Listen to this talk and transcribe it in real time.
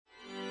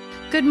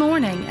Good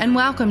morning and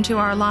welcome to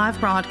our live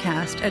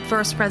broadcast at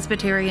First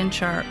Presbyterian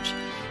Church.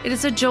 It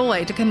is a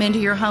joy to come into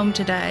your home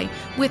today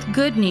with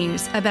good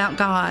news about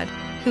God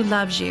who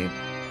loves you.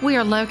 We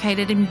are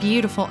located in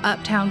beautiful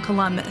uptown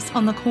Columbus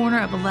on the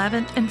corner of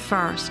 11th and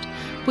 1st.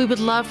 We would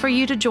love for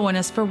you to join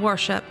us for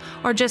worship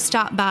or just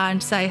stop by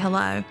and say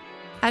hello.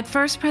 At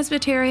First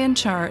Presbyterian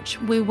Church,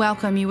 we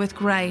welcome you with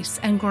grace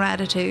and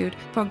gratitude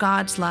for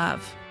God's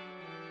love.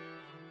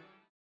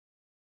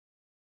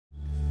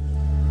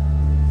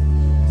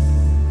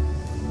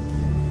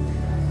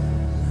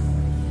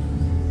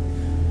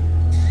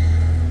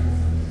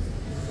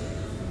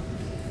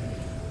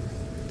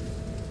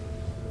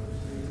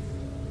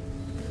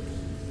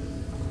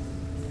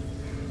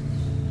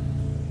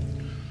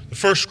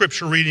 The first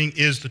scripture reading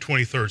is the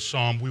 23rd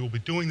Psalm. We will be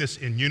doing this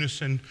in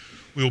unison.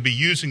 We will be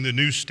using the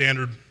New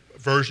Standard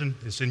Version.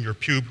 It's in your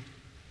pew.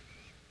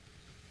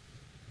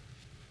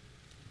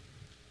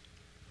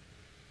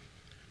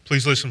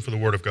 Please listen for the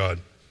word of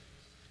God.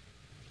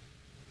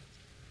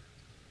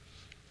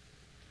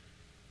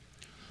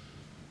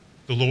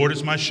 The Lord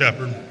is my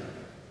shepherd,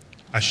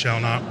 I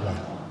shall not want.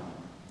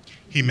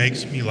 He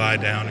makes me lie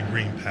down in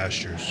green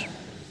pastures.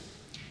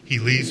 He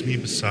leads me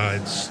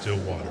beside still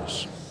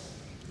waters.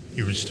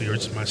 He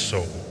restores my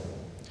soul.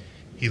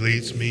 He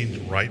leads me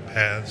into right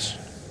paths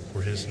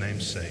for his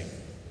name's sake.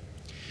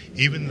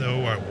 Even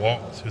though I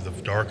walk through the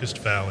darkest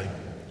valley,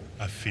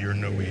 I fear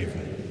no evil.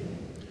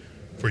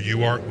 For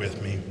you are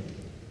with me,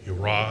 your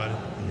rod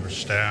and your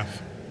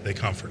staff, they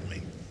comfort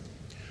me.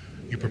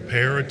 You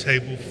prepare a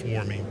table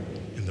for me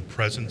in the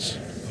presence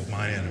of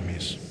my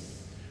enemies.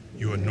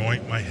 You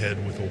anoint my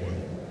head with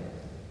oil.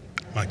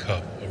 My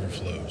cup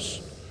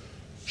overflows.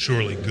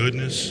 Surely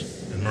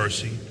goodness and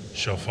mercy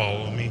shall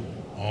follow me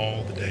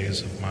all the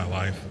days of my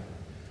life,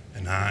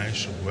 and I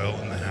shall dwell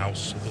in the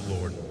house of the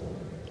Lord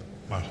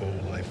my whole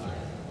life long.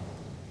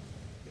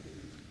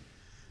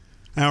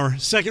 Our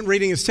second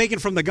reading is taken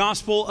from the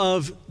Gospel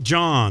of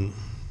John.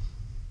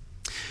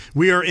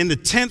 We are in the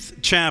 10th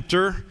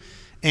chapter,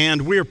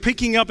 and we are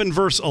picking up in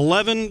verse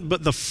 11,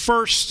 but the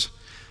first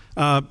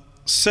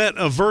set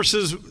of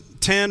verses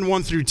 10,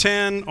 1 through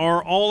 10,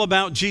 are all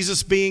about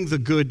Jesus being the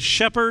good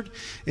shepherd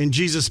and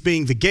Jesus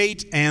being the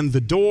gate and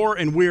the door.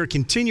 And we are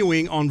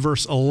continuing on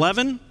verse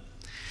 11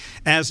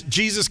 as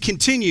Jesus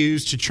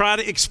continues to try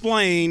to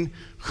explain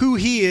who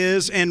he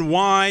is and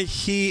why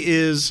he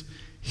is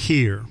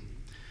here.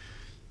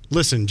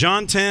 Listen,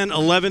 John 10,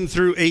 11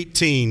 through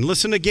 18.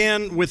 Listen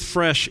again with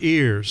fresh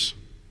ears.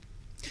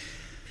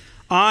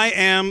 I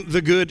am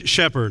the good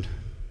shepherd.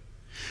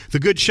 The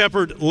good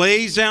shepherd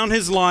lays down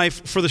his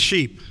life for the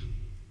sheep.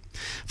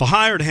 The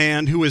hired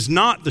hand, who is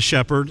not the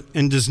shepherd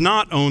and does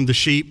not own the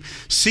sheep,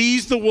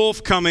 sees the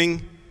wolf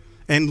coming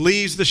and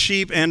leaves the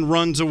sheep and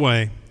runs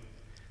away.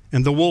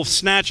 And the wolf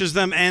snatches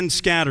them and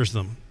scatters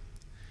them.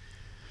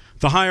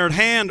 The hired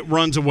hand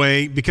runs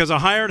away because a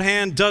hired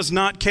hand does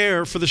not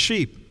care for the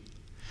sheep.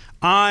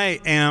 I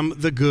am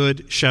the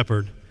good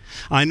shepherd.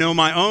 I know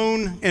my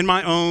own, and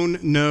my own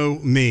know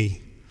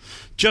me.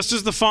 Just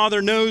as the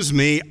Father knows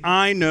me,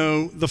 I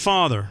know the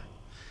Father.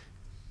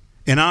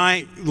 And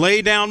I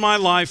lay down my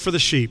life for the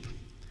sheep.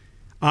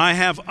 I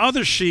have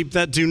other sheep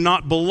that do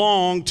not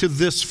belong to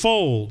this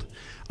fold.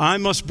 I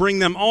must bring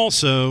them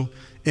also,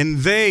 and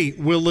they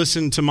will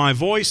listen to my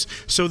voice.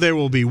 So there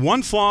will be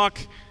one flock,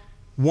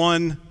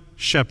 one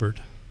shepherd.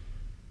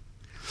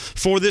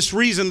 For this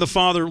reason the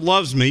Father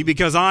loves me,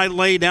 because I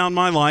lay down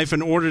my life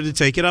in order to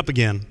take it up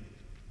again.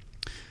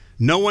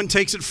 No one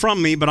takes it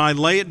from me, but I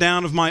lay it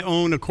down of my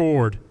own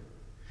accord.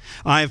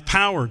 I have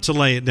power to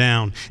lay it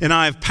down, and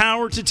I have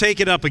power to take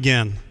it up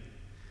again.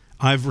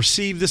 I have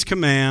received this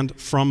command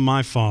from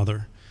my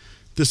Father.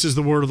 This is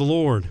the word of the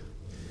Lord.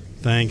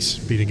 Thanks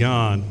be to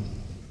God.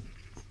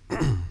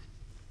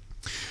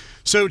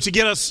 So to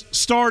get us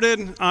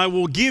started, I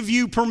will give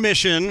you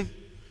permission,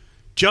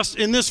 just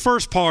in this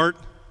first part,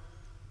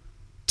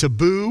 to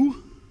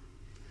boo,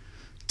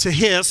 to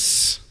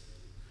hiss,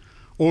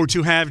 or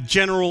to have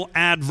general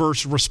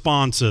adverse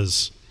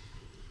responses.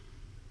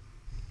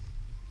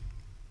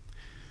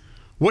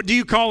 What do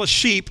you call a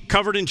sheep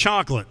covered in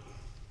chocolate?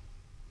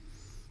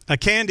 A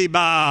candy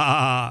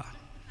bar.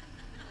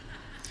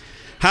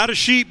 How do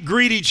sheep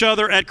greet each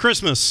other at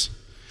Christmas?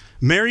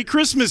 Merry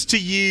Christmas to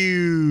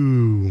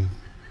you.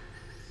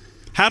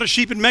 How do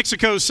sheep in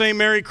Mexico say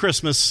Merry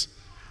Christmas?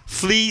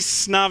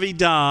 Feliz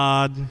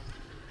Navidad.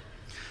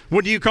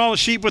 What do you call a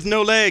sheep with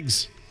no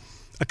legs?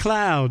 A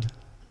cloud.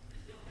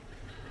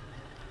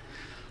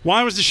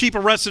 Why was the sheep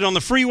arrested on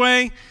the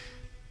freeway?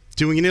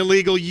 Doing an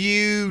illegal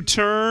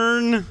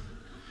U-turn.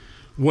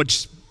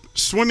 What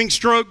swimming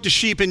stroke do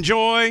sheep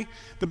enjoy?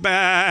 The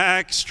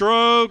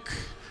backstroke.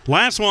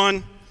 Last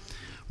one.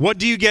 What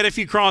do you get if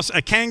you cross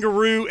a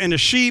kangaroo and a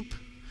sheep?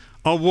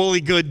 A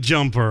woolly good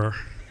jumper.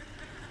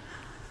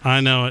 I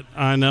know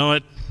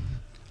it.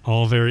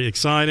 All very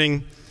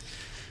exciting.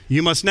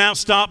 You must now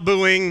stop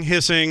booing,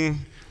 hissing,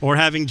 or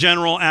having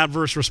general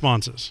adverse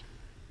responses.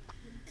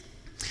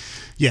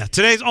 Yeah,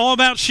 today's all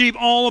about sheep,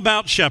 all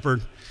about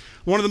shepherd.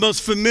 one of the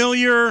most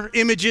familiar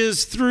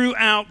images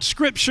throughout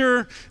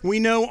Scripture. We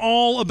know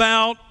all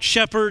about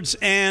shepherds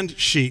and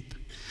sheep.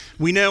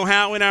 We know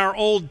how in our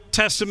Old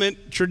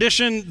Testament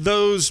tradition,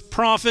 those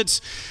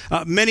prophets,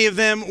 many of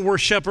them were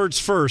shepherds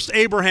first.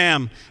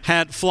 Abraham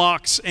had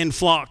flocks and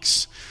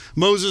flocks.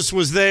 Moses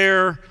was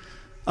there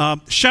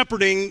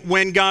shepherding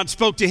when God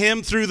spoke to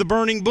him through the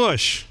burning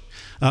bush.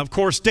 Of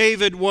course,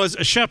 David was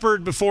a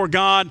shepherd before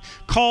God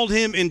called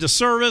him into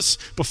service,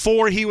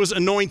 before he was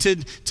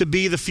anointed to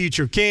be the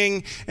future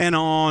king, and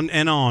on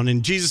and on.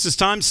 In Jesus'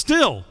 time,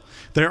 still,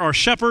 there are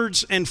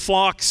shepherds and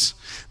flocks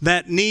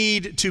that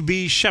need to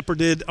be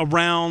shepherded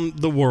around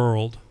the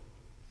world.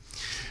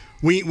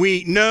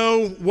 We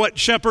know what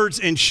shepherds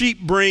and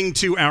sheep bring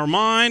to our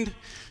mind.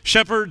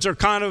 Shepherds are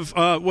kind of,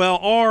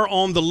 are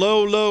on the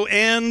low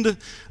end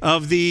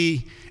of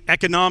the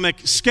economic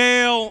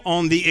scale,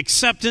 on the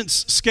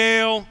acceptance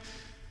scale,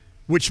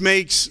 which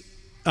makes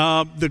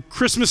the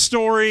Christmas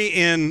story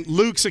in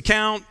Luke's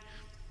account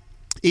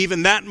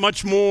even that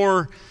much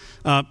more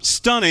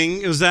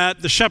stunning, is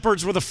that the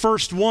shepherds were the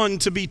first one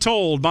to be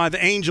told by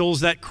the angels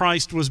that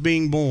Christ was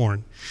being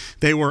born.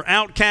 They were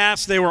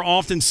outcasts. They were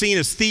often seen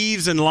as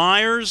thieves and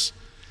liars.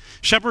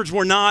 Shepherds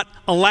were not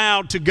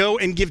allowed to go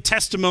and give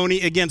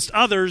testimony against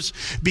others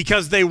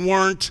because they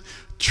weren't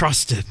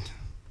trusted.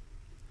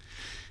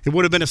 It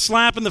would have been a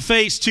slap in the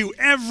face to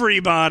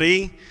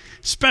everybody,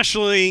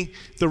 especially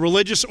the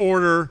religious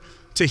order,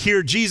 to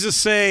hear Jesus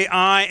say,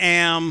 "I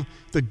am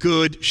the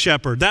good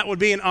shepherd." That would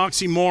be an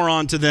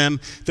oxymoron to them.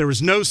 There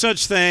is no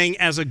such thing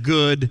as a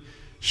good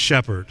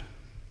shepherd.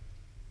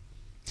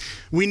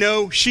 We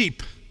know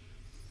sheep.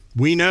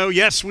 We know,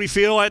 yes, we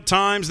feel at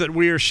times that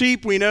we are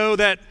sheep. We know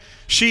that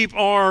sheep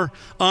are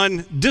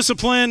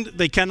undisciplined.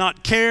 They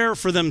cannot care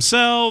for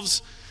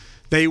themselves.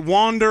 They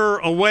wander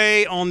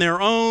away on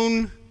their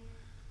own.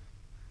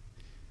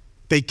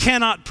 They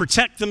cannot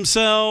protect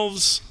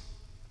themselves.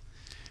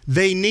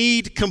 They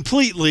need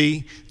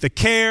completely the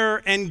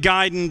care and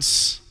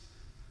guidance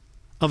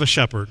of a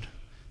shepherd.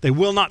 They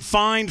will not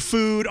find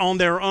food on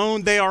their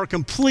own. They are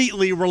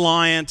completely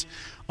reliant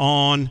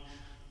on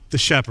the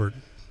shepherd.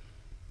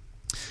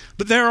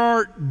 But there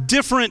are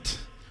different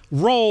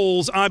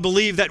roles, I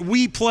believe, that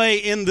we play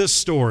in this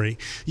story.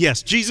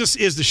 Yes, Jesus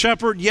is the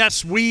shepherd.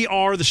 Yes, we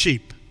are the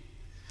sheep.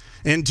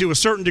 And to a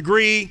certain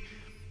degree,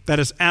 that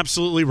is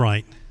absolutely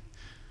right.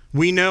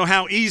 We know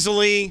how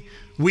easily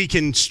we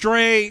can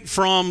stray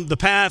from the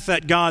path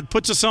that God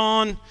puts us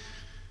on.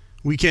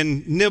 We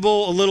can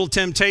nibble a little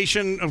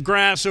temptation of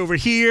grass over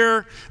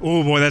here.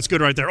 Oh boy, that's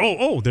good right there.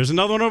 Oh, there's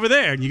another one over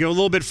there. And you go a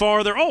little bit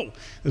farther. Oh,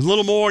 there's a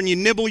little more, and you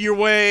nibble your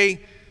way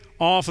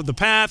off of the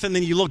path, and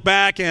then you look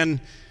back and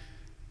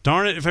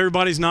darn it if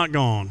everybody's not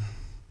gone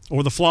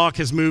or the flock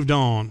has moved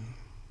on.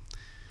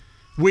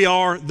 We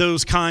are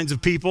those kinds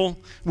of people.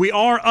 We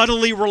are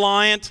utterly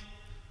reliant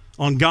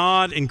on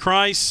God and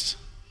Christ.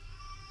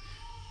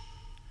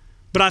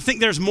 But I think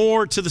there's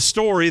more to the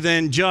story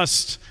than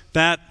just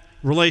that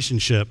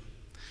relationship.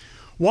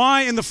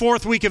 Why in the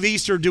fourth week of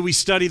Easter do we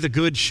study the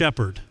Good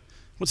Shepherd?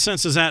 What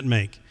sense does that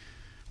make?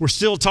 We're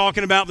still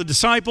talking about the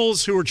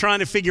disciples who were trying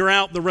to figure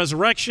out the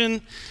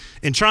resurrection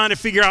and trying to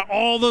figure out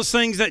all those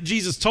things that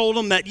Jesus told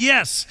them, that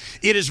yes,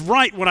 it is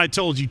right what I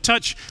told you.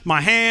 Touch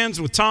my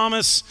hands with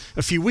Thomas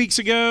a few weeks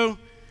ago.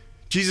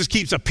 Jesus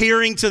keeps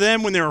appearing to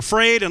them when they're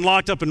afraid and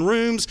locked up in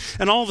rooms.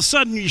 And all of a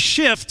sudden you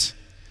shift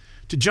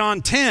to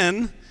John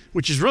 10,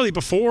 which is really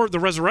before the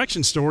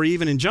resurrection story,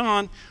 even in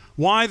John.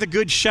 Why the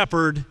Good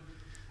Shepherd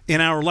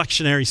in our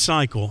lectionary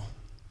cycle?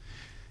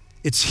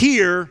 It's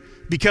here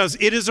because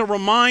it is a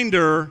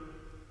reminder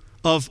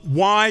of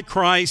why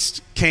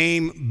Christ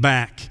came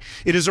back.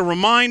 It is a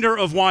reminder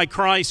of why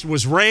Christ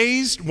was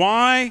raised.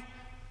 Why?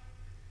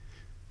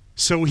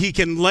 So he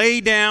can lay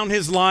down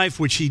his life,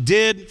 which he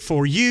did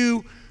for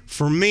you,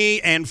 for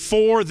me, and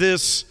for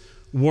this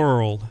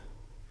world.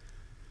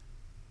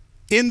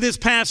 In this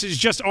passage,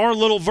 just our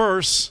little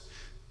verse,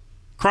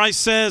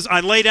 Christ says, I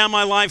lay down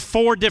my life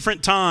 4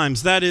 different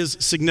times. That is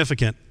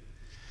significant.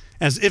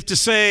 As if to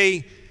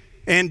say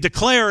and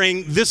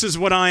declaring, this is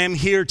what I am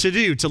here to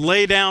do, to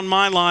lay down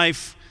my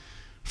life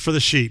for the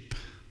sheep.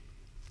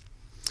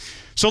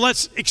 So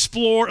let's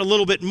explore a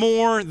little bit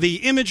more the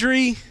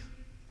imagery.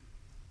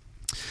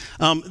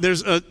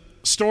 There's a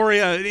story,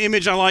 an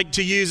image I like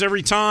to use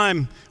every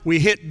time we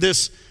hit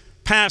this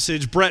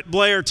passage. Brett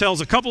Blair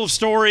tells a couple of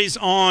stories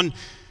on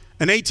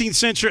a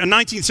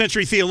 19th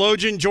century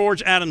theologian,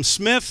 George Adam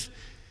Smith,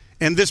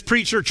 and this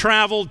preacher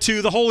traveled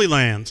to the Holy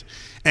Land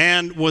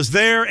and was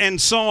there and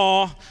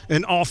saw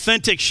an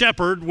authentic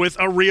shepherd with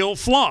a real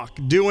flock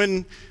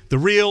doing the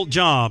real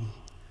job.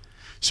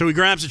 So he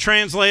grabs a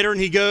translator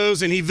and he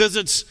goes and he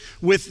visits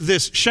with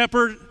this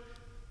shepherd,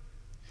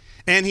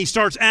 and he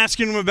starts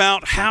asking him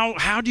about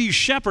how do you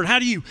shepherd? How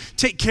do you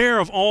take care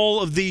of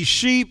all of these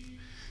sheep?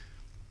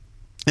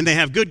 And they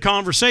have good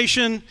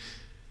conversation.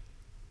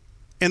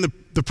 And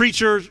the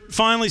preacher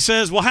finally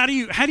says, well, how do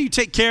you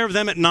take care of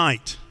them at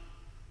night?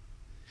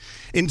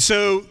 And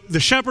so the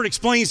shepherd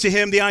explains to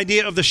him the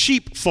idea of the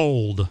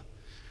sheepfold.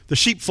 The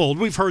sheepfold,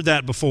 we've heard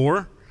that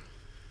before.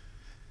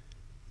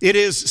 It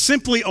is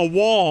simply a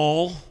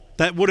wall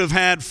that would have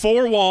had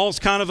 4 walls,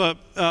 kind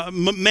of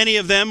many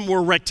of them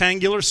were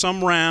rectangular,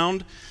 some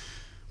round,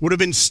 would have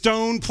been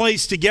stone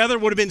placed together,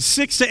 would have been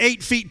 6 to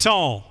 8 feet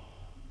tall.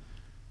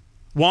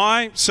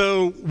 Why?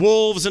 So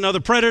wolves and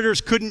other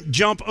predators couldn't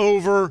jump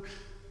over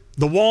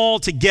the wall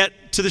to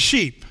get to the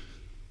sheep.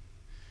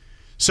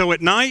 So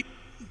at night,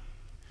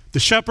 the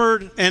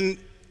shepherd, and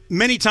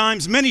many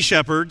times many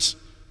shepherds,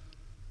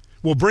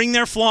 will bring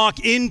their flock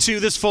into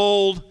this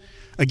fold,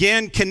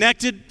 again,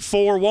 connected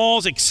 4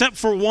 walls except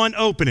for one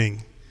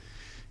opening.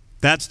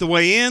 That's the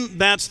way in,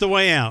 that's the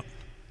way out.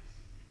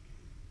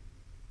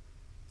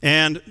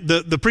 And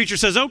the preacher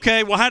says,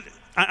 okay, well,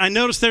 I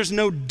notice there's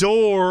no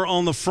door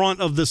on the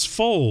front of this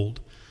fold.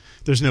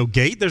 There's no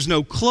gate, there's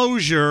no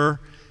closure.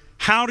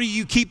 How do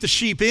you keep the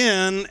sheep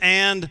in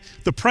and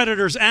the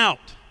predators out?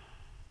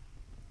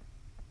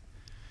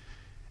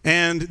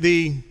 And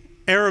the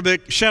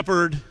Arabic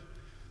shepherd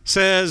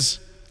says,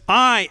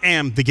 I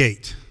am the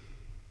gate.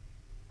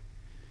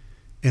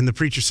 And the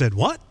preacher said,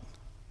 what?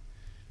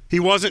 He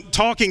wasn't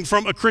talking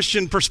from a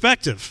Christian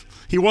perspective.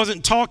 He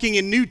wasn't talking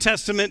in New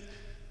Testament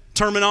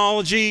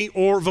terminology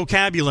or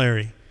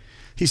vocabulary.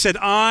 He said,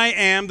 I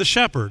am the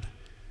shepherd.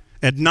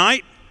 At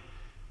night,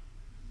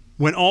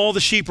 when all the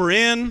sheep are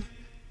in,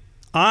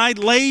 I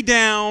lay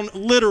down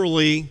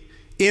literally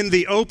in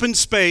the open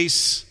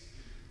space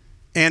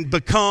and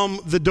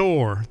become the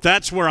door.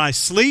 That's where I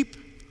sleep.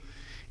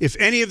 If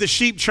any of the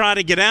sheep try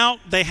to get out,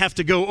 they have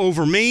to go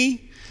over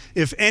me.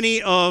 If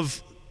any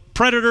of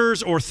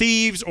predators or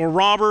thieves or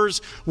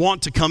robbers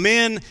want to come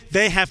in,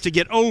 they have to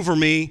get over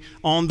me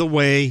on the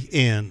way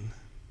in.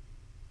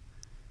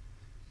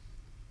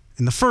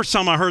 And the first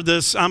time I heard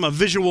this, I'm a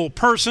visual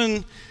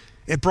person.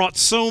 It brought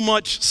so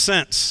much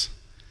sense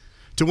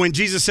to when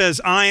Jesus says,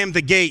 I am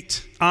the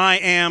gate, I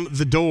am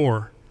the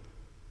door.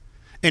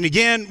 And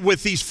again,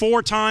 with these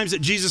 4 times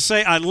that Jesus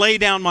say, I lay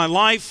down my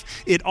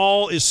life, it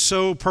all is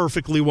so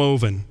perfectly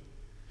woven.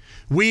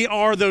 We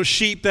are those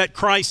sheep that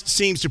Christ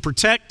seems to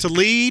protect, to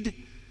lead.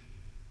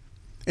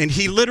 And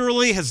he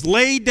literally has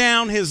laid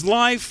down his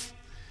life,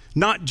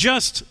 not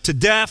just to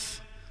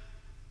death,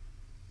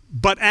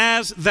 but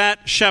as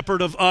that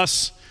shepherd of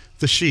us,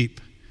 the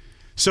sheep,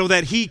 so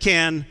that he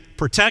can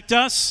protect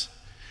us,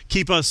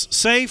 keep us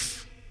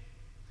safe,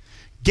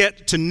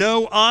 get to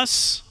know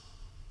us,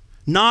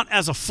 not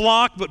as a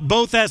flock, but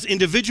both as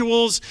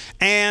individuals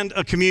and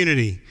a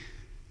community.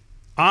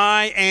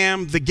 I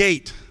am the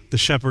gate, the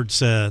shepherd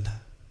said.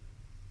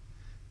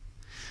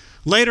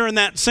 Later in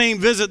that same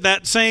visit,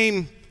 that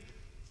same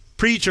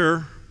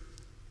preacher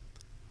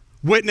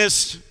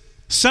witnessed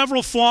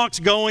several flocks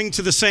going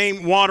to the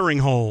same watering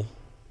hole.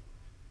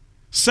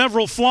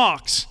 Several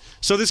flocks.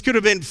 So this could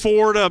have been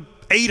 400 to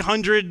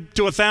 800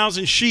 to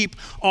 1,000 sheep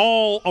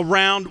all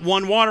around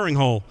one watering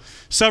hole.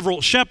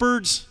 Several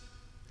shepherds.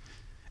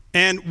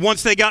 And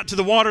once they got to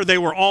the water, they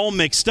were all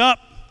mixed up.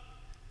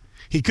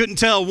 He couldn't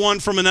tell one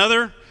from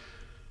another.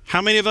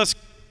 How many of us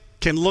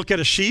can look at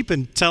a sheep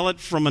and tell it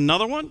from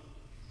another one?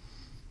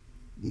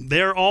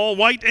 They're all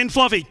white and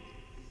fluffy.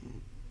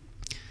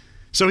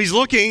 So he's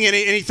looking and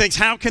he thinks,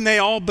 how can they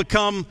all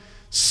become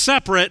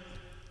separate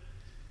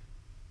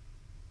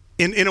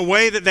in a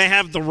way that they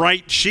have the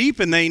right sheep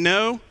and they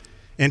know?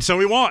 And so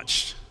he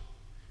watched.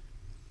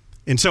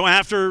 And so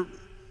after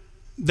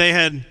they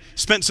had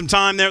spent some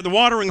time there at the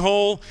watering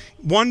hole,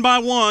 one by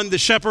one, the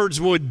shepherds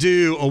would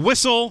do a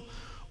whistle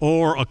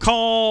or a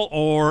call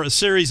or a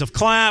series of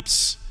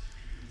claps,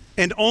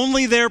 and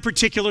only their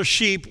particular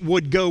sheep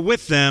would go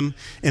with them,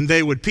 and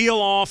they would peel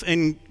off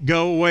and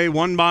go away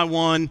one by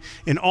one,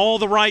 and all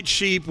the right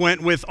sheep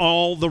went with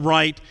all the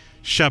right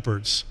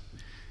shepherds.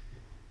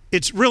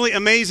 It's really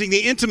amazing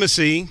the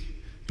intimacy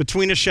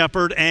between a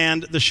shepherd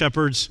and the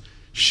shepherd's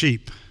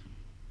sheep.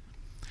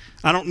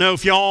 I don't know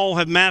if y'all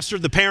have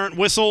mastered the parent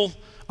whistle.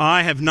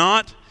 I have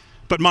not,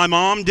 but my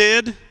mom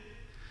did.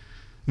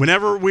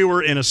 Whenever we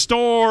were in a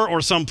store or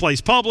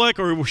someplace public,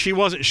 or she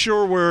wasn't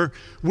sure where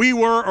we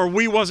were, or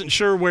we wasn't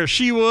sure where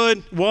she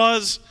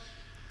was,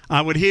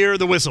 I would hear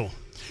the whistle.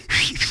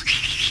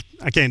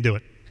 I can't do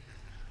it,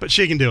 but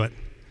she can do it.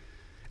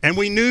 And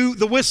we knew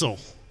the whistle.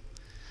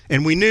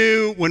 And we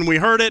knew when we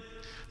heard it,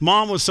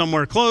 Mom was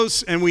somewhere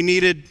close, and we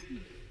needed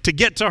to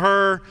get to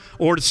her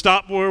or to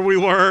stop where we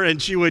were,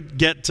 and she would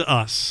get to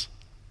us.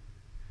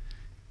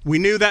 We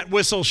knew that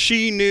whistle.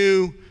 She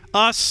knew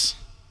us.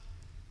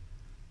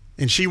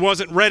 And she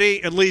wasn't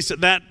ready, at least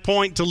at that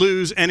point, to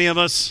lose any of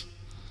us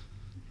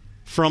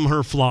from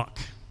her flock.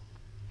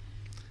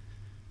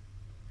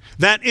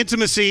 That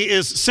intimacy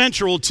is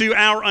central to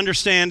our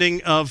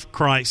understanding of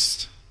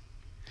Christ.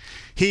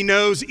 He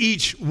knows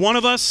each one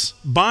of us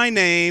by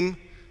name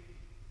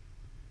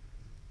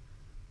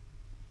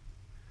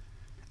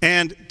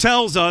and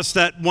tells us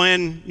that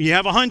when you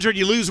have 100,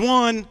 you lose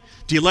one.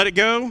 Do you let it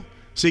go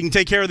so you can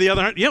take care of the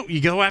other 100?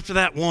 You go after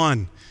that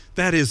one.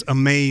 That is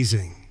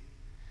amazing.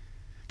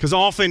 Because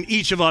often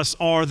each of us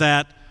are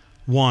that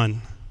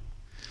one.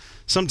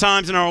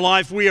 Sometimes in our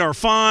life we are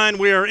fine,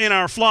 we are in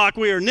our flock,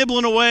 we are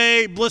nibbling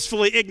away,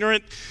 blissfully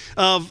ignorant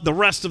of the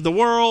rest of the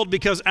world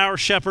because our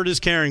shepherd is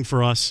caring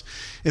for us.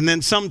 And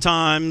then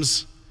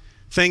sometimes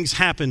things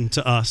happen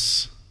to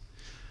us.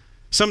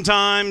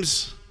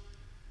 Sometimes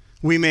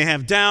we may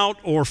have doubt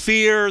or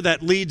fear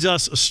that leads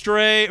us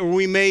astray, or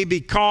we may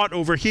be caught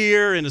over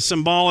here in a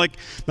symbolic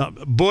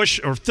bush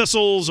or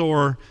thistles,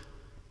 or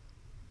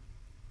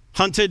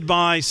hunted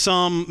by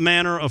some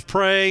manner of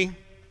prey.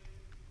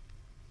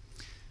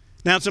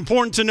 Now, it's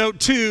important to note,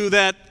 too,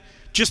 that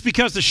just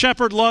because the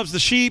shepherd loves the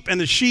sheep and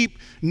the sheep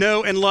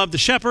know and love the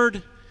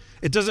shepherd,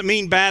 it doesn't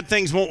mean bad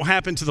things won't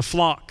happen to the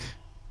flock.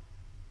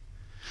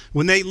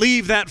 When they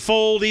leave that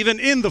fold, even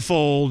in the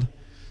fold,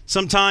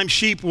 sometimes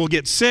sheep will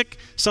get sick,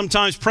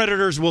 sometimes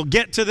predators will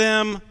get to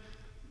them.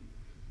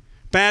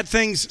 Bad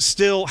things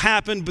still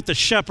happen, but the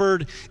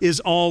shepherd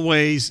is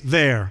always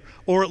there,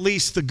 or at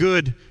least the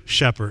good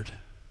shepherd.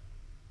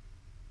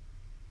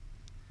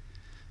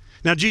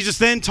 Now, Jesus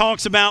then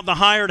talks about the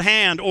hired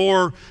hand,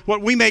 or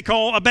what we may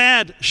call a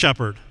bad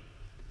shepherd.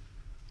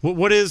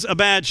 What is a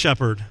bad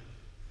shepherd?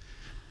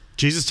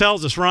 Jesus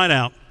tells us right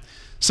out.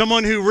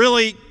 Someone who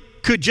really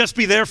could just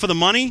be there for the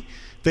money.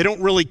 They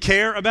don't really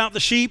care about the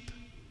sheep.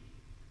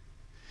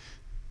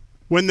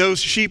 When those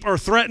sheep are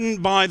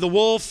threatened by the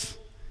wolf,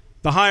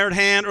 the hired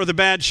hand or the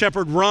bad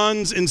shepherd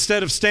runs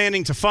instead of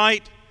standing to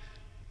fight,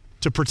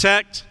 to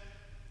protect.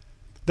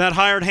 That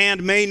hired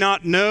hand may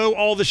not know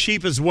all the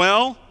sheep as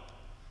well.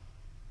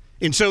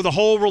 And so the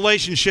whole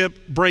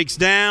relationship breaks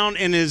down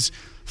and is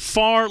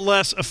far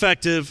less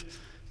effective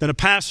than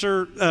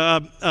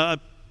a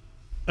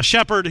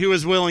shepherd who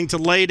is willing to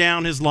lay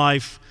down his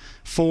life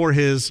for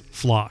his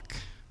flock.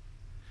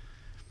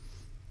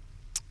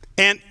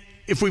 And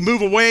if we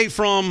move away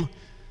from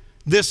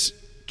this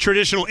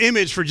traditional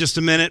image for just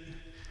a minute,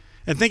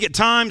 I think at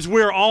times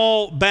we're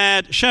all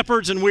bad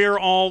shepherds and we're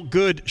all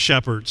good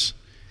shepherds.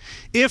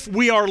 If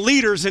we are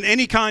leaders in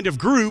any kind of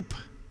group,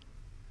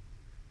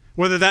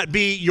 whether that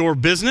be your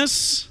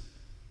business,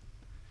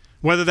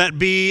 whether that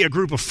be a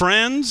group of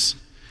friends,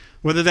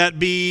 whether that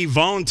be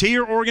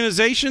volunteer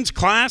organizations,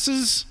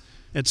 classes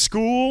at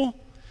school,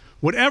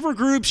 whatever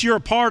groups you're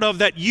a part of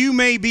that you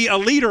may be a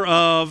leader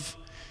of,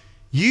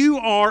 you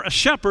are a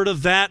shepherd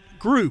of that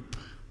group.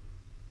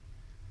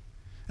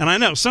 And I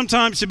know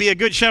sometimes to be a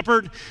good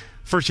shepherd,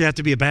 first you have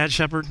to be a bad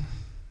shepherd.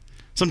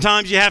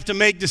 Sometimes you have to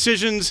make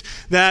decisions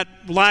that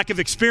lack of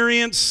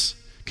experience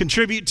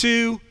contribute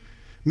to.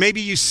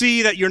 Maybe you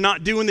see that you're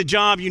not doing the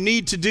job you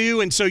need to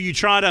do, and so you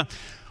try to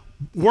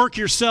work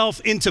yourself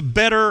into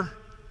better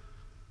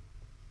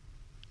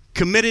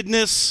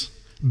committedness,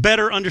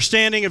 better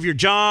understanding of your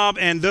job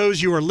and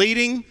those you are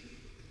leading.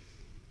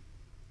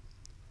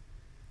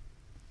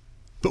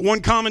 But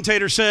one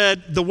commentator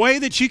said, the way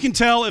that you can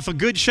tell if a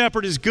good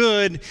shepherd is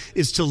good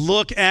is to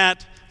look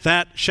at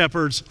that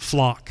shepherd's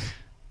flock.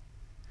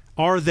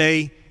 Are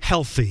they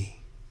healthy?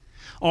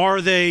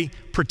 Are they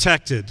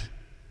protected?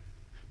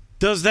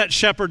 Does that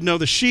shepherd know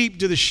the sheep?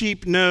 Do the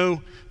sheep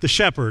know the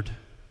shepherd?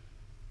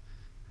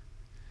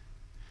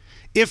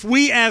 If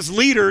we as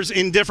leaders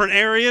in different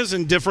areas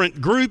and different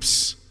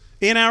groups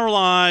in our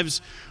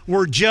lives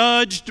were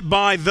judged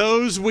by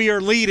those we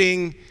are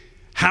leading,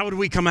 how would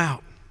we come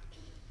out?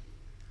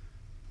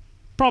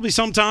 Probably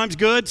sometimes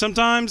good,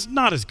 sometimes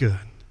not as good.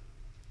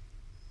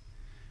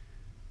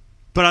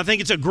 But I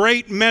think it's a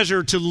great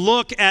measure to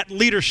look at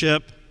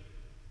leadership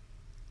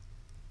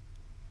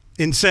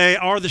and say,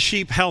 are the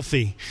sheep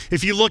healthy?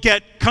 If you look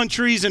at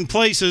countries and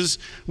places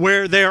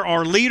where there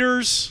are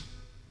leaders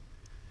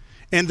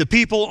and the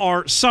people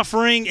are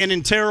suffering and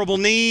in terrible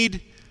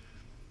need,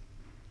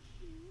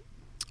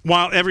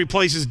 while every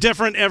place is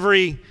different,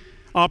 every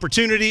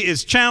opportunity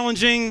is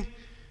challenging,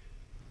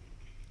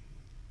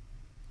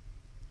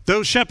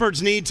 those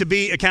shepherds need to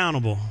be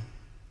accountable.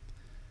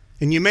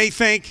 And you may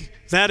think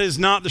that is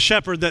not the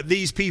shepherd that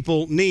these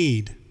people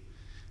need.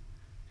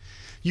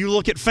 You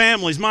look at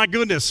families, my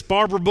goodness,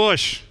 Barbara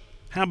Bush,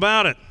 how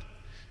about it?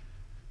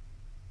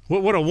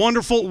 What a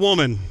wonderful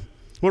woman.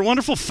 What a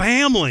wonderful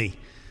family.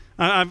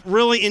 I've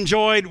really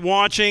enjoyed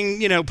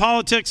watching,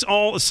 politics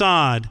all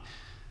aside.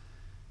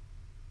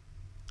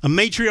 A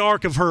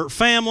matriarch of her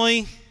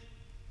family,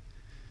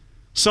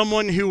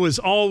 someone who was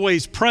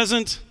always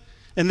present,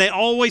 and they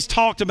always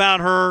talked about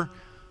her.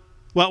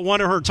 Well, one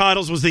of her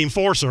titles was the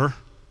enforcer,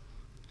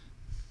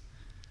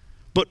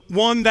 but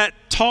one that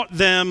taught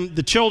them,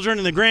 the children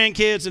and the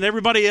grandkids and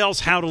everybody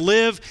else, how to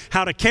live,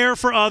 how to care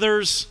for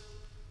others.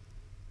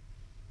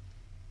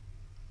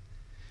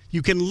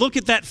 You can look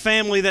at that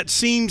family that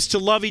seems to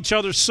love each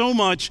other so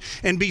much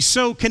and be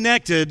so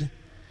connected,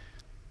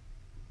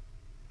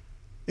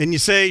 and you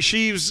say,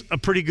 she's a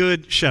pretty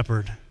good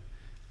shepherd.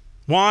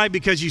 Why?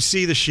 Because you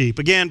see the sheep.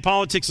 Again,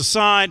 politics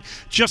aside,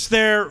 just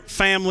their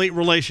family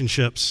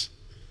relationships.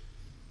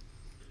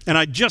 And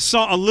I just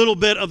saw a little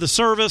bit of the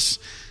service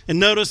and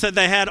noticed that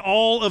they had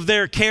all of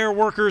their care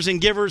workers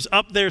and givers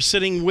up there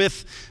sitting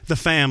with the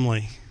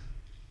family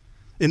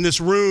in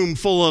this room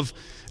full of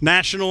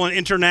national and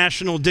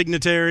international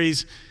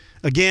dignitaries.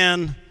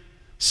 Again,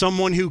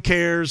 someone who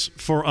cares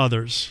for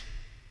others.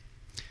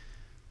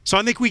 So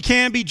I think we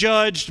can be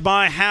judged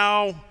by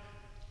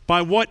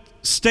what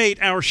state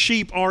our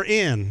sheep are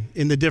in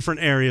the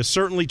different areas.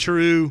 Certainly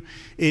true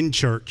in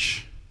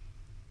church.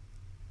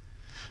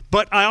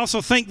 But I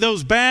also think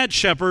those bad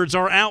shepherds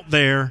are out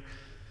there,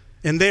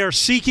 and they are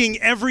seeking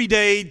every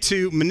day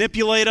to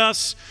manipulate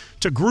us,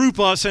 to group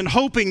us, and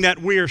hoping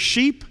that we are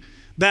sheep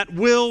that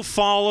will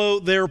follow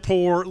their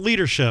poor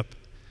leadership.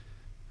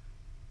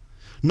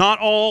 Not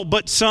all,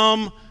 but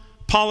some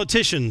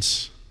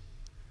politicians.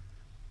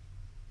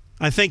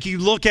 I think you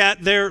look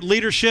at their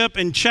leadership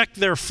and check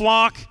their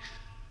flock,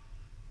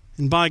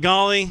 and by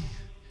golly,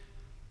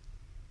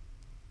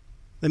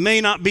 they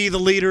may not be the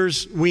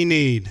leaders we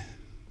need.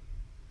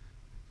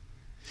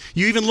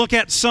 You even look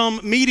at some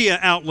media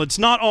outlets,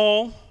 not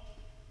all,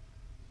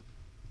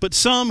 but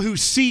some who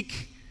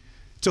seek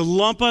to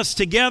lump us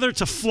together,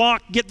 to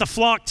get the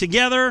flock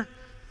together,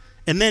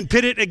 and then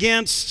pit it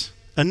against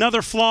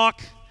another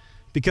flock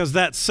because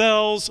that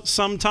sells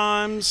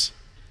sometimes.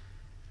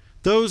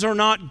 Those are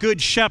not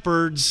good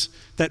shepherds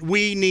that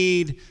we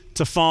need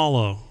to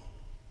follow.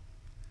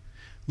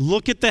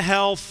 Look at the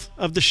health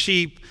of the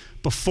sheep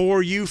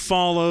before you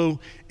follow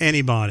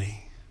anybody.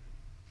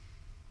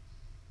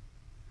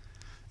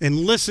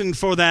 And listen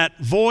for that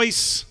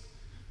voice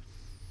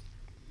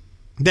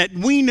that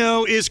we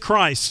know is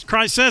Christ.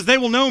 Christ says, they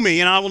will know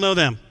me and I will know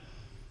them.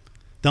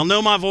 They'll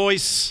know my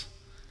voice.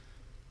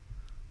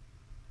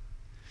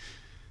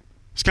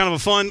 It's kind of a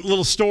fun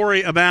little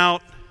story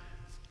about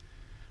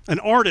an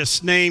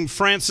artist named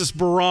Francis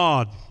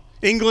Barraud,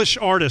 English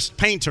artist,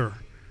 painter,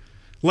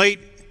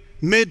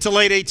 mid to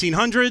late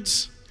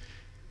 1800s.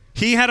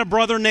 He had a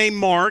brother named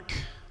Mark,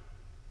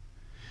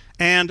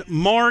 and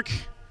Mark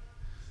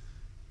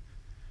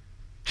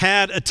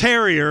had a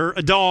terrier,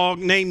 a dog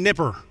named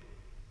Nipper.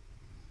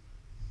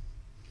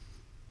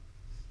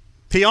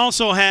 He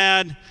also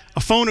had a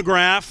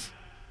phonograph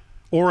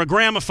or a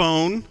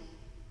gramophone,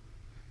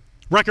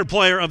 record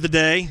player of the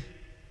day,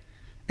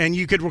 and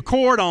you could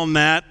record on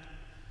that.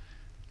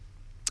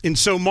 And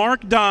so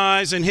Mark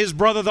dies, and his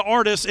brother, the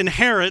artist,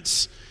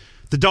 inherits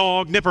the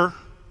dog, Nipper,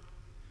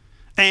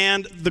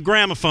 and the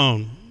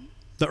gramophone,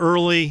 the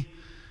early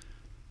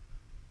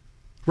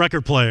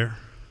record player.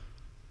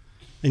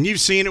 And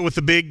you've seen it with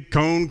the big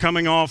cone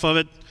coming off of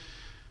it.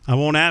 I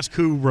won't ask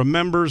who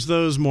remembers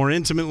those more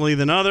intimately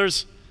than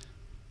others.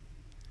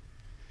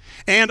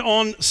 And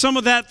on some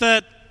of that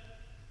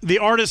the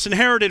artist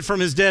inherited from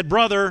his dead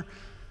brother,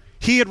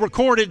 he had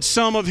recorded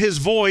some of his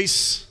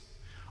voice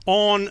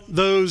on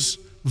those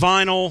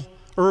vinyl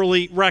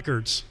early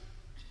records.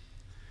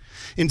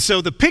 And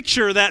so the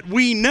picture that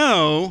we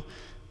know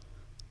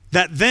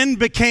that then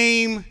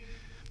became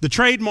the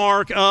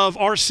trademark of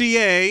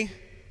RCA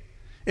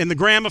and the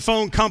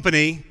gramophone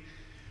company,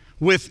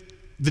 with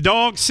the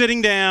dog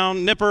sitting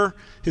down, Nipper,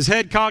 his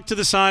head cocked to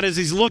the side as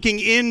he's looking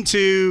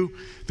into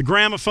the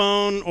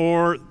gramophone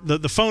or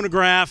the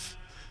phonograph,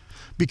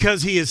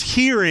 because he is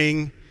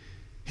hearing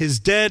his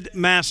dead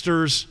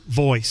master's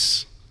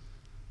voice.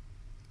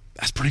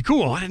 That's pretty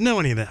cool. I didn't know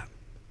any of that.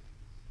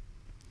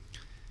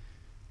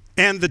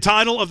 And the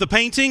title of the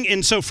painting,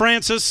 and so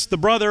Francis, the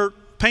brother,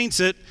 paints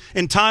it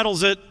and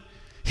titles it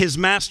His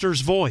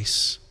Master's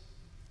Voice.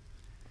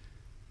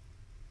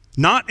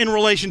 Not in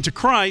relation to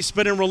Christ,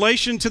 but in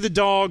relation to the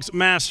dog's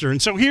master.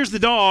 And so here's the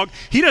dog.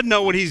 He doesn't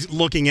know what he's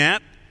looking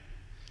at,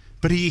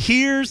 but he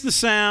hears the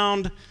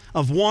sound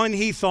of one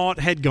he thought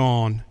had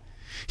gone.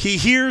 He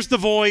hears the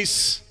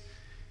voice,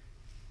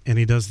 and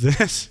he does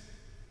this.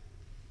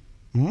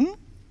 And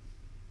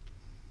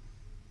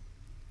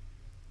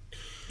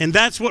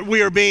that's what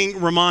we are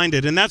being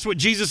reminded, and that's what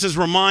Jesus is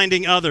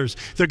reminding others.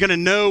 They're going to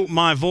know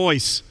my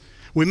voice.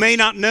 We may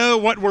not know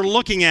what we're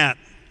looking at,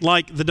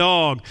 like the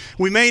dog.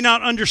 We may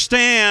not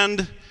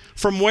understand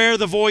from where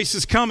the voice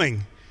is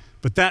coming,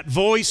 but that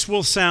voice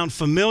will sound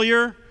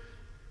familiar.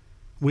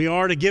 We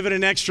are to give it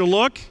an extra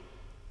look.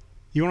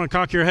 You want to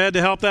cock your head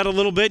to help that a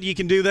little bit? You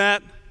can do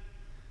that.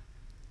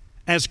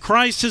 As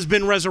Christ has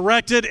been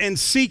resurrected and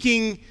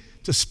seeking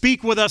to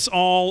speak with us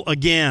all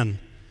again,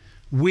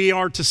 we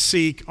are to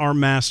seek our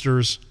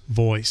Master's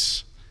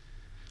voice.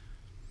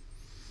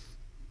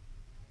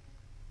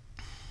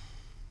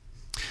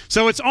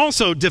 So it's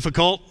also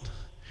difficult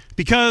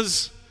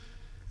because,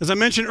 as I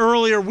mentioned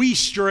earlier, we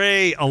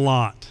stray a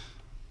lot.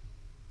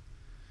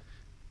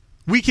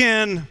 We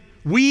can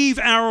weave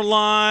our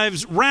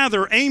lives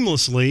rather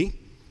aimlessly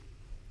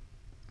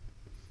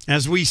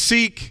as we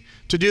seek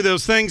to do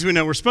those things we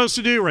know we're supposed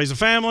to do, raise a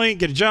family,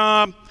 get a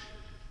job,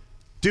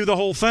 do the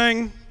whole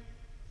thing.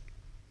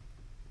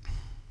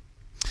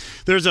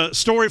 There's a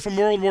story from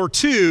World War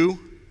II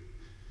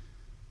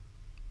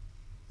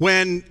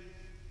when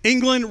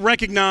England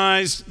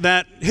recognized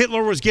that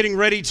Hitler was getting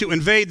ready to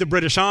invade the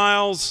British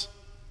Isles.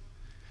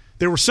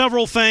 There were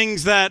several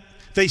things that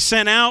they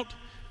sent out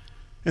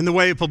in the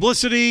way of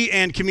publicity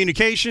and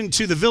communication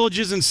to the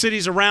villages and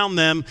cities around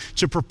them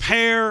to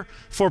prepare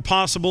for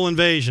possible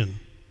invasion.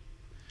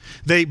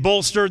 They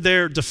bolstered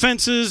their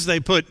defenses. They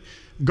put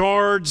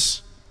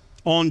guards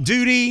on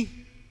duty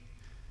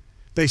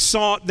They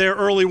sought their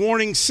early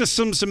warning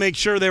systems to make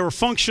sure they were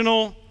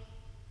functional.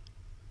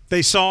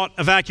 They sought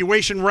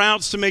evacuation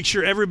routes to make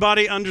sure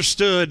everybody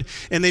understood.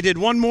 And they did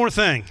one more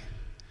thing.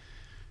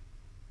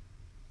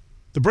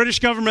 The British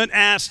government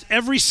asked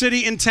every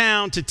city and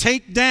town to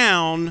take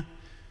down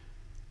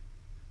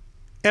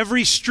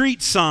every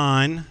street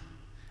sign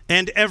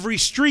and every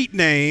street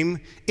name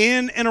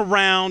in and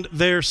around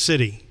their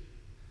city,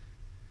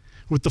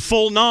 with the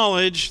full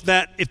knowledge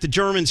that if the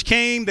Germans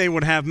came, they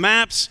would have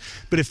maps,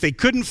 but if they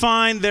couldn't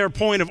find their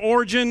point of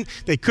origin,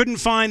 they couldn't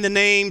find the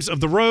names of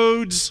the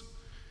roads,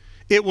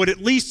 it would at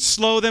least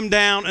slow them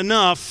down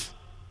enough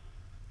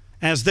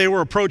as they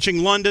were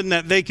approaching London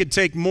that they could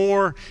take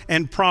more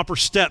and proper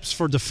steps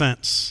for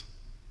defense.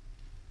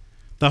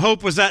 The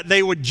hope was that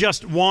they would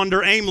just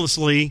wander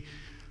aimlessly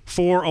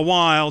for a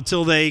while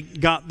till they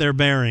got their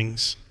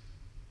bearings.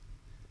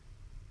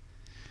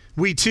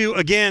 We too,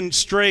 again,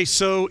 stray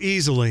so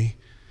easily.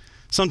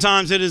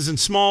 Sometimes it is in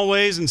small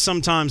ways and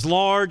sometimes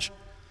large.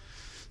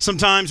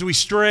 Sometimes we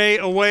stray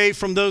away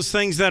from those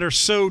things that are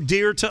so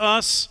dear to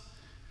us,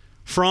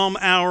 from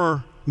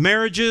our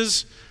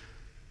marriages,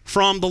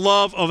 from the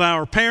love of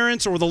our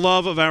parents or the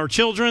love of our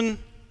children,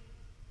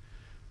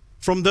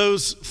 from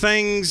those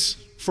things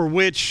for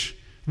which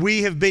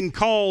we have been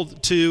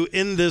called to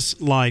in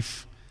this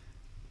life.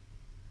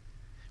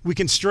 We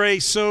can stray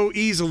so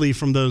easily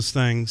from those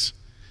things.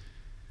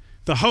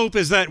 The hope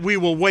is that we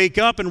will wake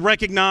up and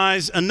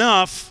recognize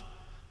enough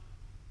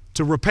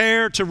to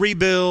repair, to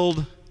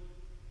rebuild,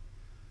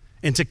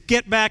 and to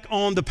get back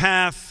on the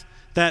path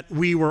that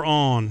we were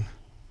on.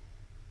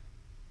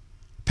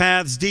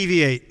 Paths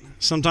deviate.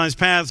 Sometimes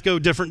paths go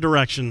different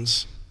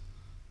directions.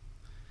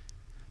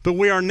 But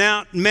we are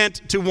not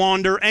meant to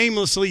wander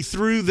aimlessly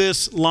through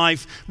this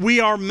life. We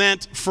are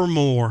meant for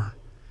more.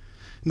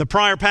 In the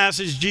prior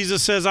passage,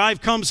 Jesus says, I've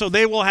come so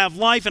they will have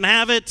life and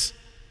have it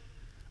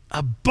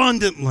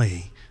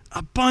abundantly.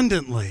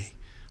 Abundantly.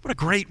 What a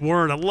great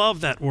word. I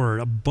love that word,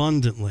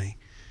 abundantly.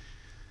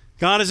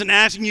 God isn't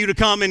asking you to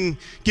come and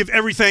give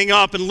everything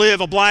up and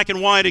live a black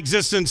and white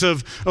existence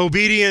of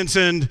obedience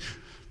and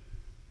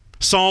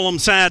solemn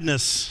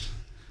sadness.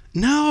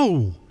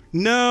 No.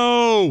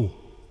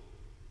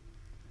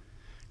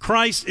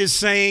 Christ is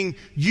saying,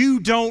 you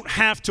don't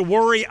have to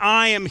worry.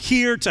 I am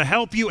here to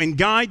help you and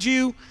guide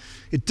you.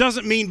 It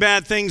doesn't mean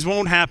bad things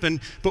won't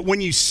happen, but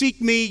when you seek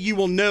me, you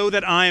will know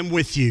that I am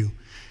with you.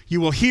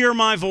 You will hear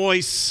my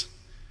voice,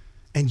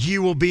 and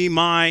you will be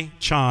my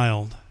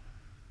child.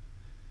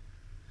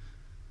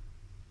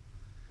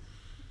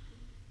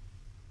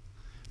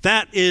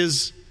 That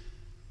is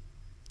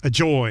a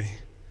joy.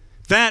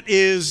 That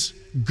is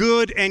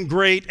good and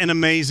great and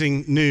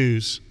amazing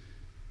news.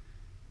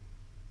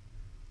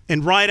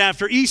 And right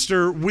after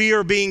Easter, we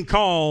are being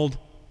called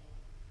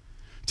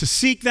to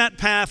seek that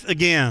path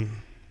again.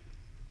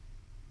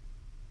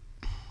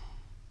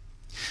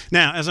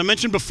 Now, as I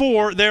mentioned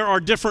before, there are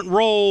different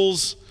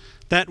roles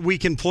that we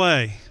can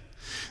play.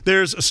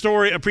 There's a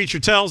story a preacher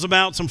tells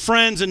about some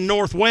friends in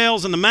North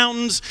Wales in the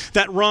mountains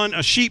that run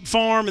a sheep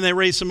farm and they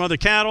raise some other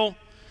cattle,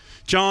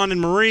 John and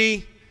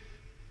Marie.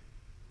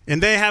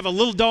 And they have a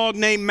little dog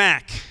named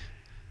Mac.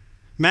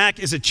 Mac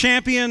is a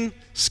champion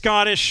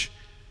Scottish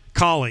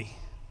collie,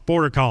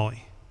 border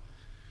collie.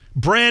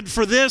 Bred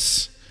for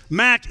this,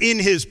 Mac in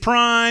his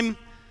prime.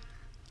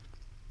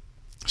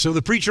 So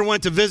the preacher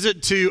went to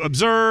visit to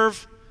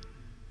observe,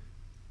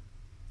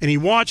 and he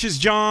watches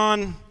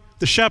John,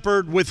 the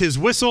shepherd, with his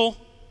whistle.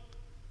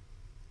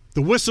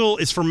 The whistle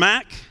is for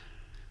Mac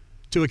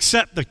to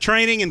accept the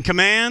training and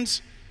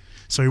commands.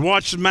 So he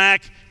watches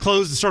Mac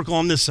close the circle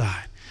on this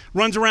side.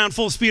 Runs around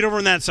full speed over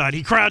on that side.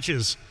 He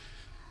crouches.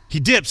 He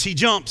dips. He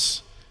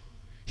jumps.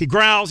 He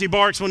growls. He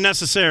barks when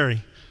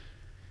necessary.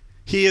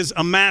 He is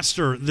a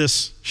master,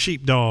 this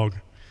sheepdog,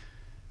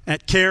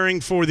 at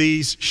caring for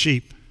these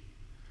sheep.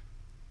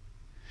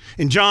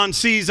 And John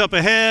sees up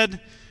ahead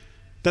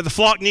that the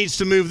flock needs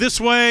to move this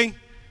way,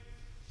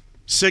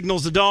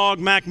 signals the dog.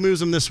 Mac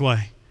moves them this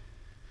way.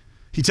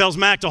 He tells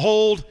Mac to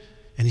hold,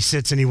 and he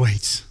sits and he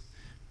waits,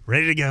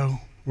 ready to go,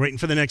 waiting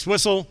for the next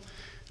whistle.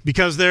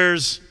 Because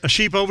there's a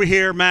sheep over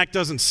here Mac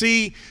doesn't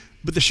see,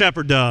 but the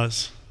shepherd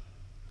does.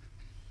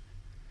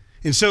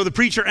 And so the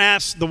preacher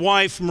asked the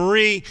wife,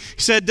 Marie,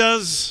 he said,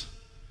 does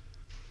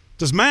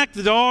Mac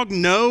the dog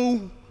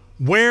know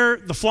where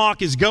the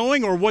flock is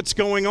going or what's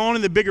going on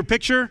in the bigger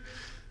picture?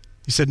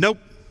 He said, nope.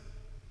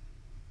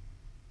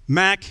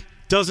 Mac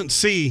doesn't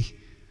see.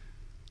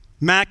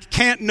 Mac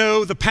can't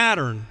know the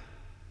pattern.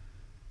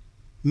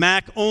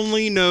 Mac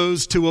only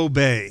knows to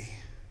obey.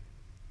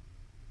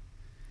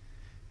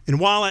 And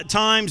while at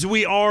times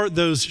we are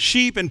those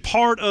sheep and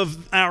part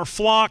of our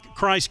flock,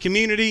 Christ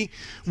community,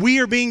 we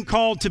are being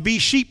called to be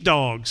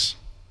sheepdogs.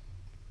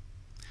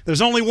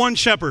 There's only one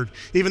shepherd,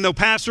 even though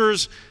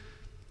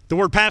the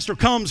word pastor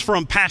comes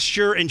from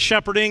pasture and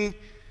shepherding.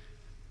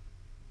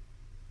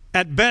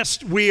 At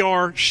best, we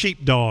are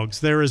sheepdogs.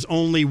 There is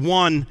only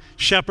one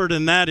shepherd,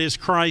 and that is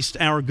Christ,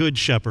 our good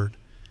shepherd.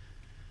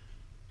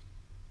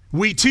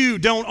 We too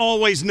don't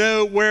always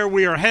know where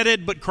we are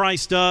headed, but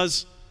Christ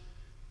does.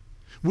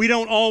 We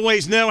don't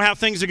always know how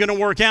things are going to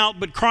work out,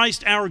 but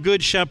Christ, our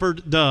good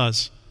shepherd,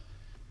 does.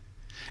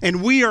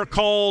 And we are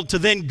called to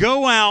then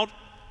go out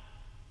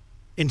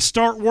and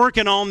start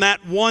working on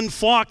that one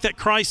flock that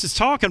Christ is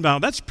talking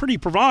about. That's pretty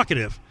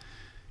provocative.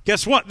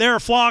 Guess what? There are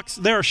flocks,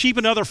 there are sheep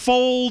in other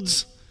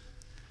folds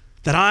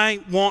that I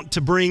want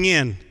to bring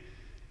in.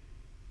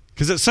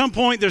 Because at some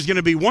point there's going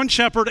to be one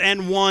shepherd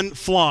and one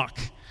flock.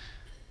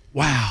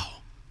 Wow,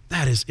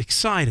 that is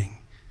exciting.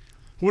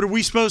 What are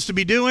we supposed to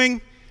be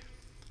doing?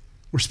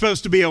 We're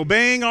supposed to be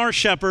obeying our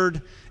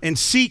shepherd and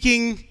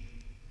seeking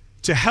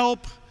to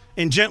help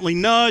and gently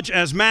nudge,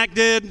 as Mac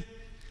did,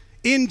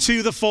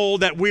 into the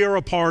fold that we are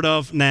a part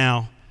of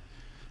now.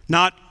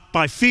 Not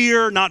by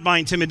fear, not by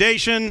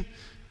intimidation,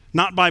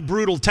 not by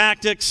brutal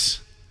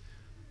tactics,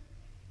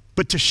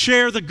 but to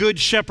share the good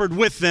shepherd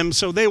with them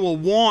so they will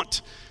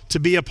want to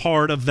be a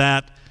part of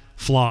that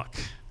flock.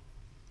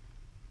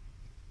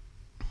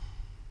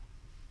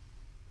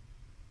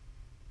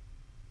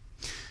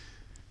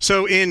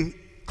 So in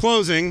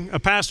closing, a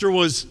pastor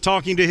was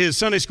talking to his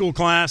Sunday school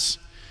class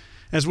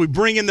as we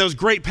bring in those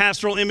great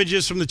pastoral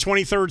images from the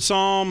 23rd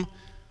Psalm.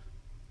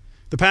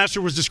 The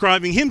pastor was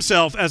describing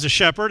himself as a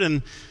shepherd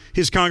and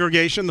his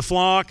congregation, the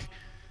flock,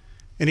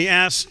 and he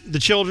asked the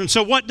children,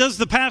 so what does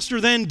the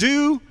pastor then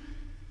do?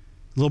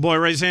 The little boy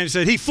raised his hand and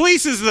said, he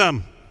fleeces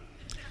them.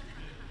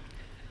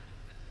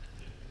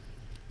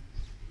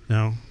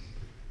 No.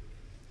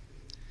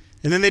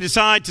 And then they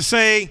decide to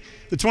say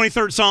the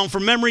 23rd Psalm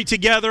from memory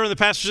together, and the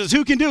pastor says,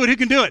 who can do it? Who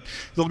can do it?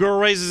 The little girl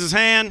raises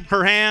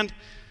her hand,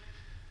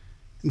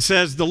 and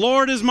says, the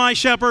Lord is my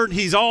shepherd,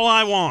 he's all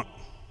I want.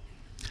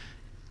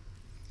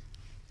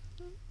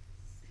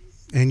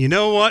 And you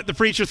know what the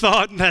preacher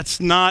thought?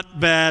 That's not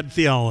bad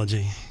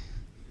theology.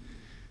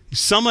 You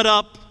sum it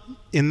up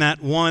in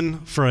that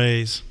one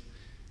phrase.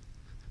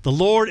 The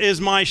Lord is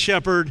my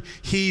shepherd,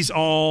 he's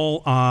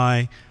all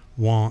I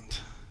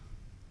want.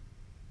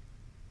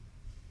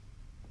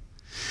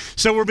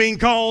 So we're being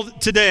called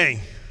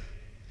today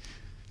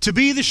to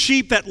be the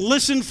sheep that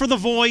listen for the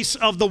voice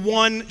of the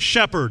one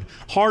shepherd.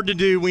 Hard to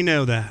do, we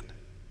know that.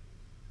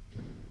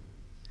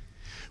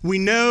 We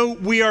know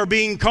we are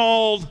being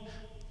called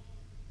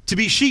to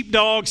be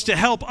sheepdogs to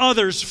help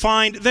others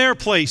find their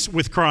place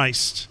with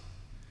Christ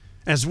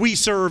as we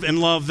serve and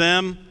love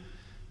them.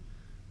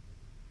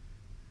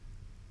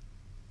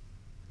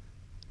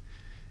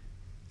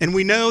 And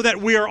we know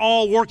that we are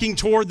all working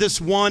toward this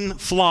one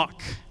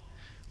flock.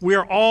 We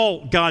are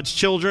all God's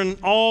children,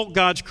 all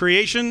God's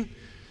creation.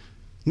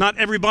 Not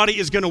everybody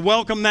is going to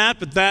welcome that,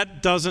 but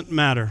that doesn't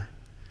matter.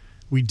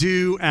 We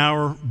do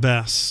our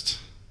best.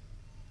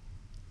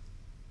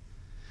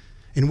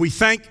 And we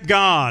thank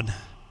God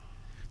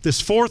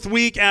this fourth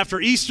week after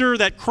Easter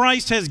that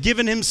Christ has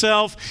given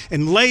himself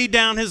and laid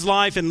down his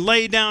life and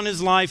laid down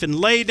his life and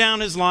laid down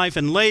his life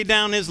and laid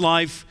down his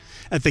life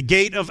at the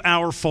gate of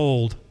our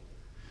fold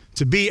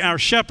to be our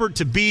shepherd,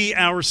 to be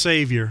our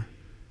Savior.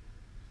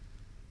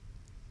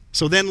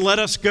 So then let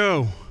us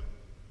go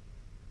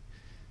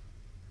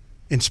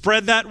and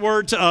spread that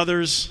word to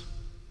others,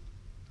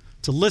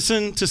 to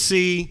listen, to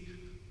see,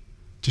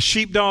 to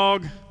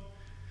sheepdog,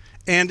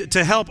 and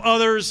to help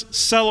others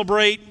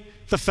celebrate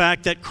the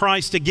fact that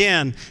Christ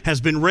again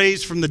has been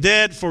raised from the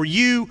dead for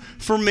you,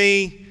 for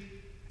me,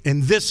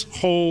 and this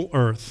whole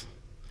earth.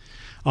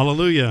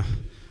 Hallelujah.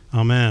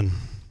 Amen.